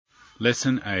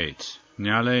Lesson 8.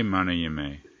 Nyale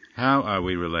Manayime. How are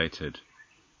we related?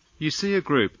 You see a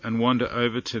group and wander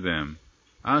over to them.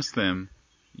 Ask them,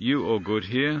 you all good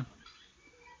here?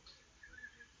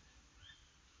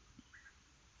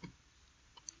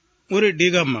 Uri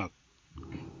digamak.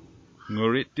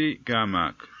 Nguriti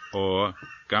gamak, or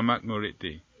gamak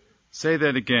nguriti. Say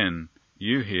that again.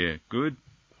 You here, good?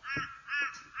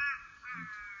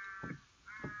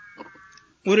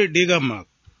 Uri digamak.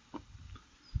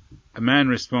 A man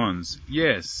responds,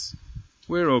 yes,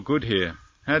 we're all good here.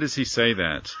 How does he say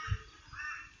that?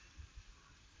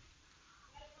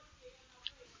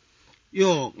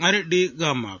 Yo ngari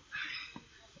digamak.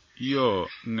 Yo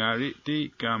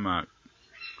ngariti gamak.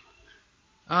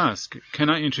 Ask, can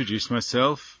I introduce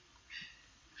myself?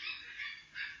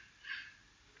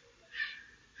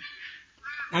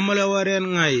 Amala waren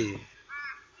ngai.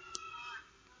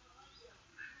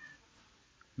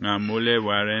 Ngamule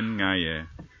waren ngaye.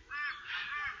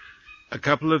 A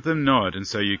couple of them nod, and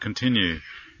so you continue.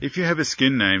 If you have a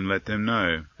skin name, let them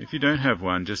know. If you don't have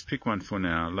one, just pick one for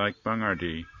now, like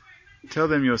Bangardi. Tell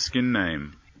them your skin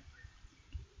name.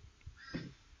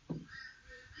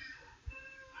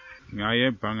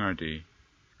 Ngaye Bangardi.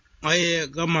 Ngai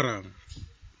gamarang.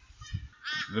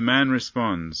 The man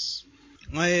responds.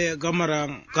 Ngai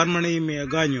gamarang karmani me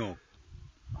ganyo.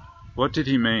 What did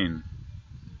he mean?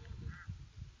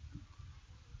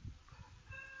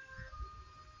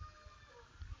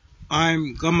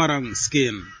 I'm gamarang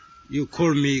skin. You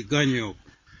call me ganyo.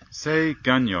 Say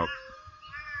Ganyok.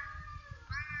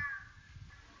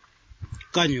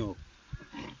 Ganyo.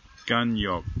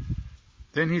 Ganyok.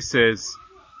 Then he says,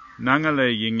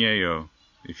 Nangale Yingeo,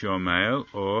 if you're male,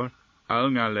 or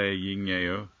Alngale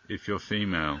Yingeo, if you're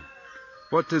female.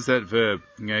 What does that verb,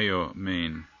 ngeo,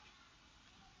 mean?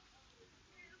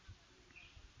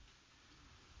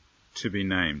 To be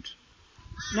named.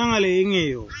 Nangale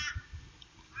ingeyo.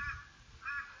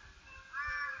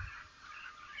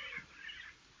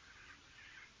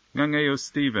 Ngangeo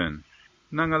Stephen.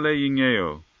 Nangale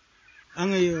Yingeo.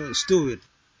 Angeyo stupid.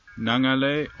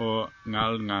 Nangale or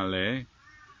Ngalngale,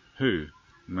 who,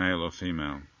 male or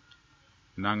female?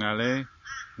 Nangale,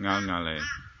 Ngalngale.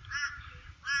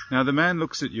 Now the man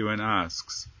looks at you and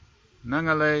asks,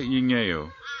 Nangale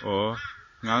Yingeo, or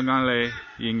Ngalngale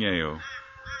Yingeo.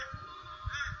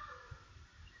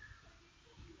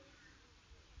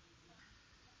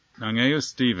 Nangeo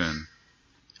Stephen.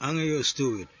 Angeyo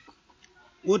stupid.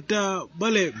 Uta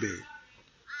balebe.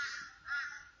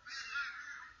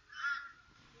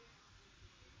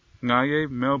 Ngaye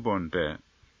Melbourne de.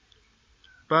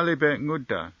 Balibe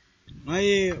ngudda.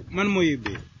 Ngai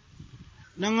manmoyibe.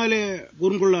 Nangale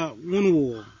gurgula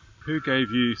ngunwo. Who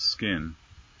gave you skin?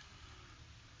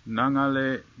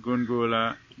 Nangale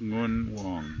Gungula Ngun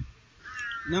Wong.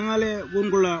 Nangale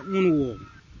gurgula ngunwo.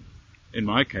 In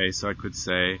my case, I could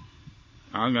say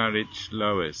Angarich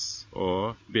Lois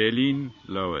or Berlin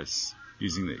Lois,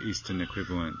 using the Eastern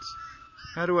equivalent.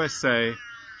 How do I say,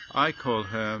 I call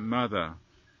her mother?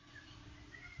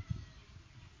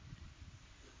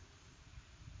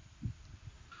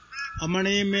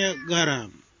 Amane me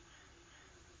garam.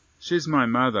 She's my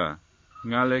mother.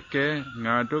 Ngaleke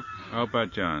Ngaduk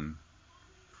Albajan.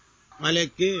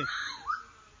 Aleke.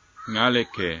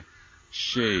 Ngaleke,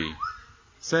 she.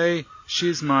 Say,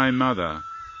 she's my mother.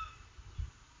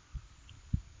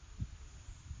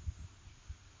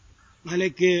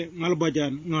 Aleke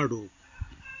ngalbajan ngadu.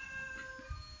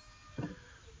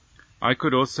 I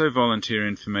could also volunteer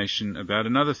information about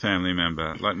another family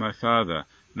member, like my father,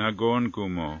 Nagorn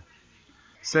Gumo.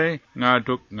 Say,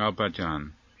 Ngaduk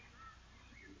Ngalbajan.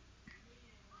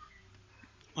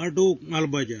 Aduk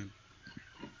ngalbajan.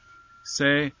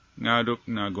 Say, Ngaduk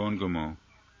Nagorn Gumo.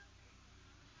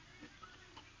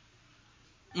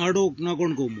 Aduk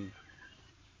nagon gomu.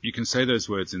 You can say those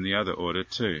words in the other order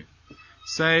too.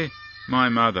 Say, my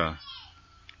mother.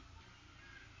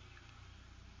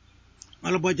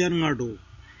 Albajan ngadu.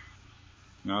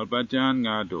 Ngalbajan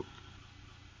Ngaduk.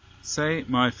 Say,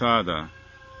 my father.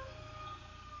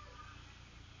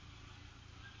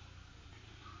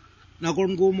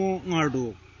 Nagon gomu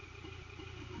ngadu.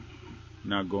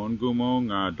 Nagorn Gumo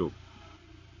Ngaduk.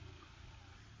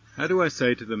 How do I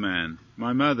say to the man,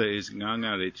 my mother is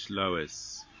Ngangarich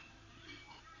Lois?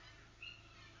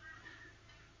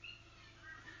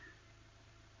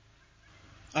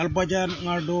 Albajan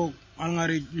ngadu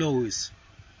alngari Lois.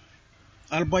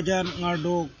 Albajan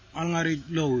ngadu alngari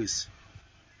Lois.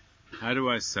 How do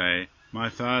I say, my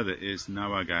father is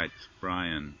Nawagat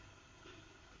Brian?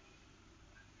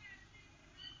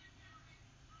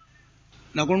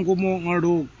 Nagon gomu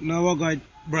ngadu nawagaj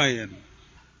Brian.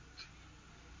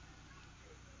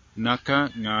 Naka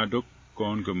ngaduk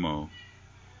gongumo.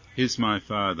 He's my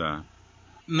father.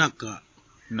 Naka.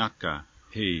 Naka,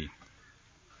 he.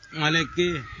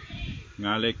 Ngaleke.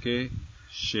 Ngaleke,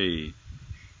 she.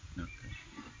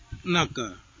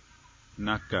 Naka.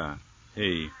 Naka,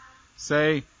 he.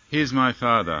 Say, here's my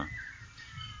father.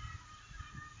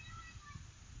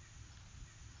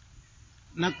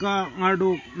 Naka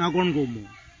ngaduk nagongomo.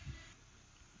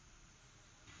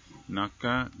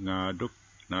 Naka ngaduk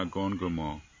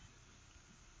nagongumo.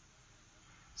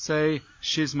 Say,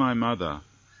 she's my mother.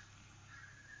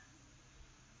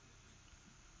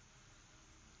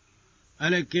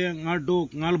 Aleke ngaduk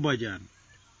ngalbajan.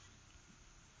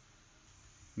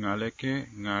 Ngaleke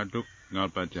ngaduk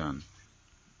ngalbajan.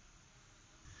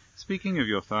 Speaking of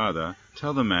your father,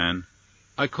 tell the man,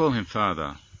 I call him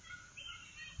father.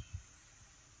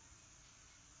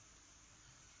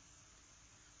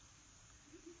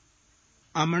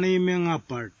 Amani me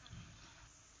ngapart.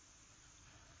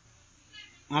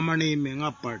 Amani me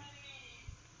ngapart.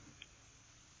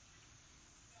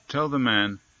 Tell the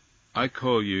man, I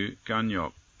call you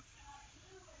Ganyok.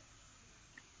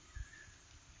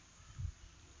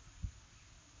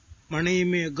 Mani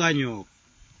me ganyok.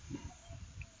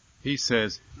 He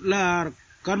says, Lar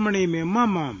kanmani me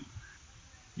mamam.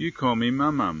 you call me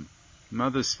Mamam,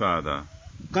 mother's father.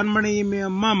 Kanmani me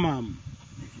mamam.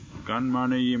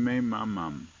 Ganmane yime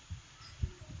Mamam.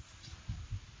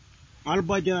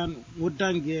 Albajan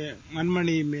utange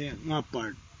kanmani me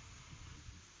ngapart.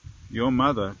 Your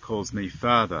mother calls me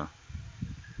father.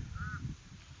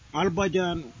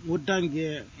 Albajan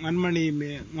utange kanmani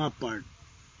me ngapart.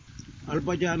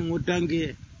 Albajan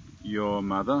utange Your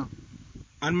mother,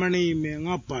 kanmani me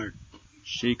ngapart.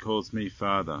 she calls me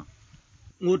father.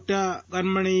 Uta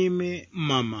kanmani me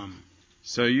mamam.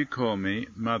 So you call me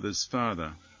mother's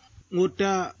father.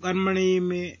 Uta kanmani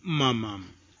me mamam.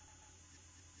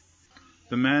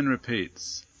 The man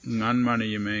repeats, Nganmane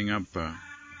yime ngappa.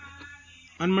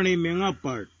 Kanmani me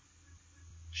ngapart.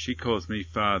 She calls me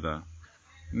father.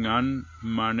 Ngan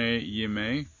mane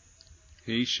yime,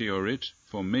 he, she, or it,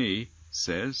 for me,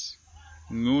 says.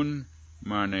 Ngun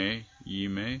mane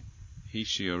yime, he,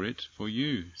 she, or it, for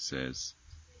you, says.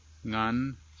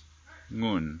 Ngan,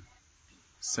 ngun.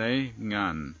 Say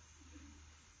ngan.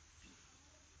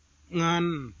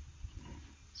 Ngan.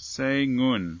 Say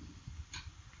ngun.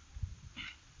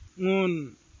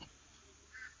 Ngun.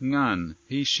 Ngan,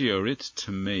 he, she, or it,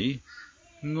 to me.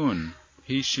 Ngun,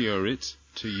 he, she, or it,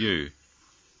 to you.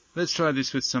 Let's try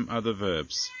this with some other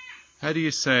verbs. How do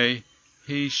you say,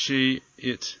 he, she,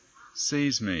 it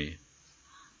sees me?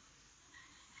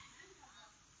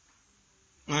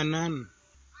 Nganan.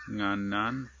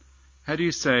 Nganan. How do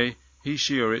you say, he,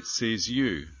 she, or it sees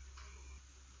you?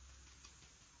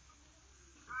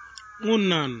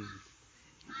 Ngunan.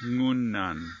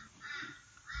 Ngunan.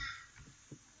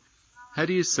 How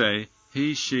do you say,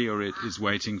 he, she, or it is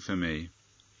waiting for me?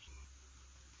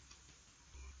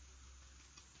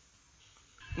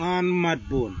 Ngan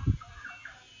matbon.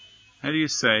 How do you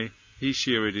say, he,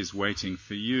 she, or it is waiting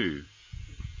for you?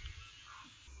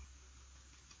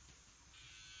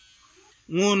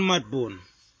 Ngun matbon.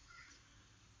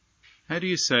 How do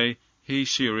you say, he,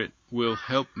 she, or it will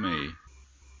help me?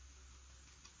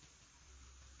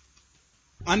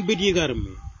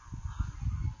 Anbidigarme.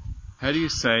 How do you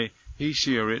say, he,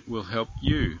 she, or it will help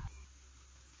you?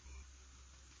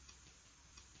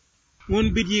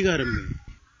 Ngun bidigarme.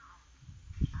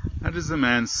 How does the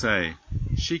man say,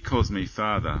 she calls me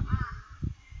father?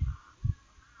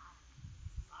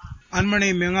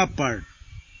 Anmane me ngapart.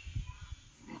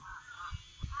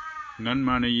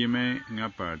 Nganmane yime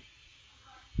ngapad.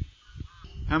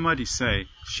 How might he say,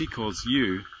 she calls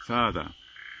you father?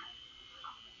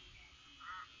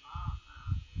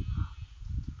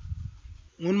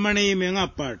 Ngunmane me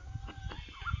ngapart.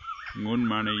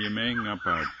 Ngunmane yime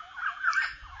ngapad.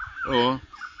 Or,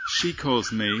 she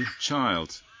calls me child.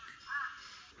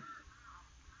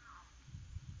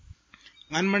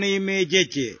 Anmane me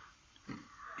jeche.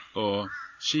 Or,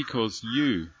 she calls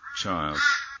you child.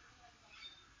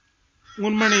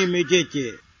 Ngunmane me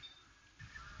jeche.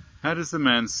 How does the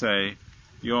man say,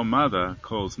 your mother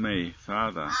calls me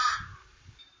father?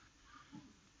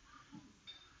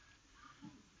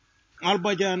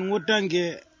 Albajan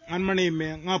utange anmane me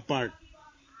ngapart.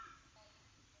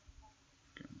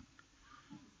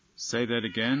 Say that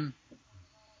again.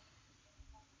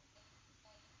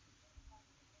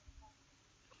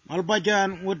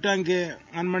 Albajan utange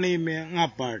anmane me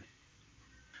ngapart.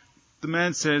 The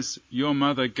man says, your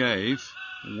mother gave,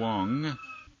 Wong,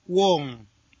 Wong.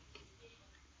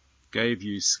 gave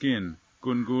you skin,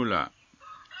 Gungula.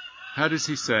 How does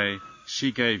he say,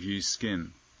 she gave you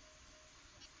skin?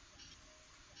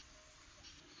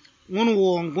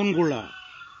 ngunwong gungula.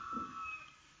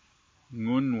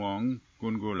 Ngunwong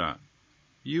gungula.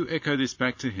 You echo this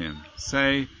back to him.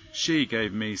 Say, she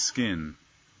gave me skin.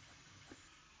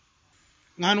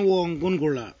 Nganwong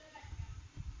gungula.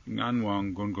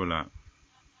 Nganwong gungula.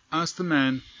 Ask the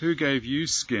man, who gave you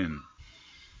skin?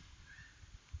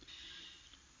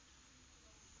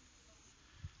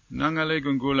 Nangale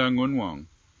gungula ngunwong.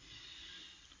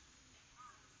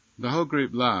 The whole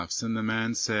group laughs and the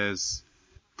man says,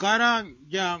 Kara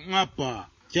ja ngapa,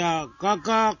 ja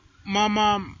kaka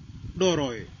mama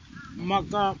doroi,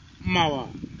 maka mawa.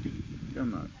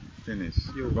 come on, finish.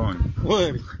 Yo. Bon.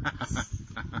 Word.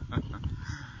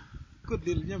 Good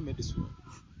deal, medis.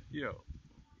 Yo.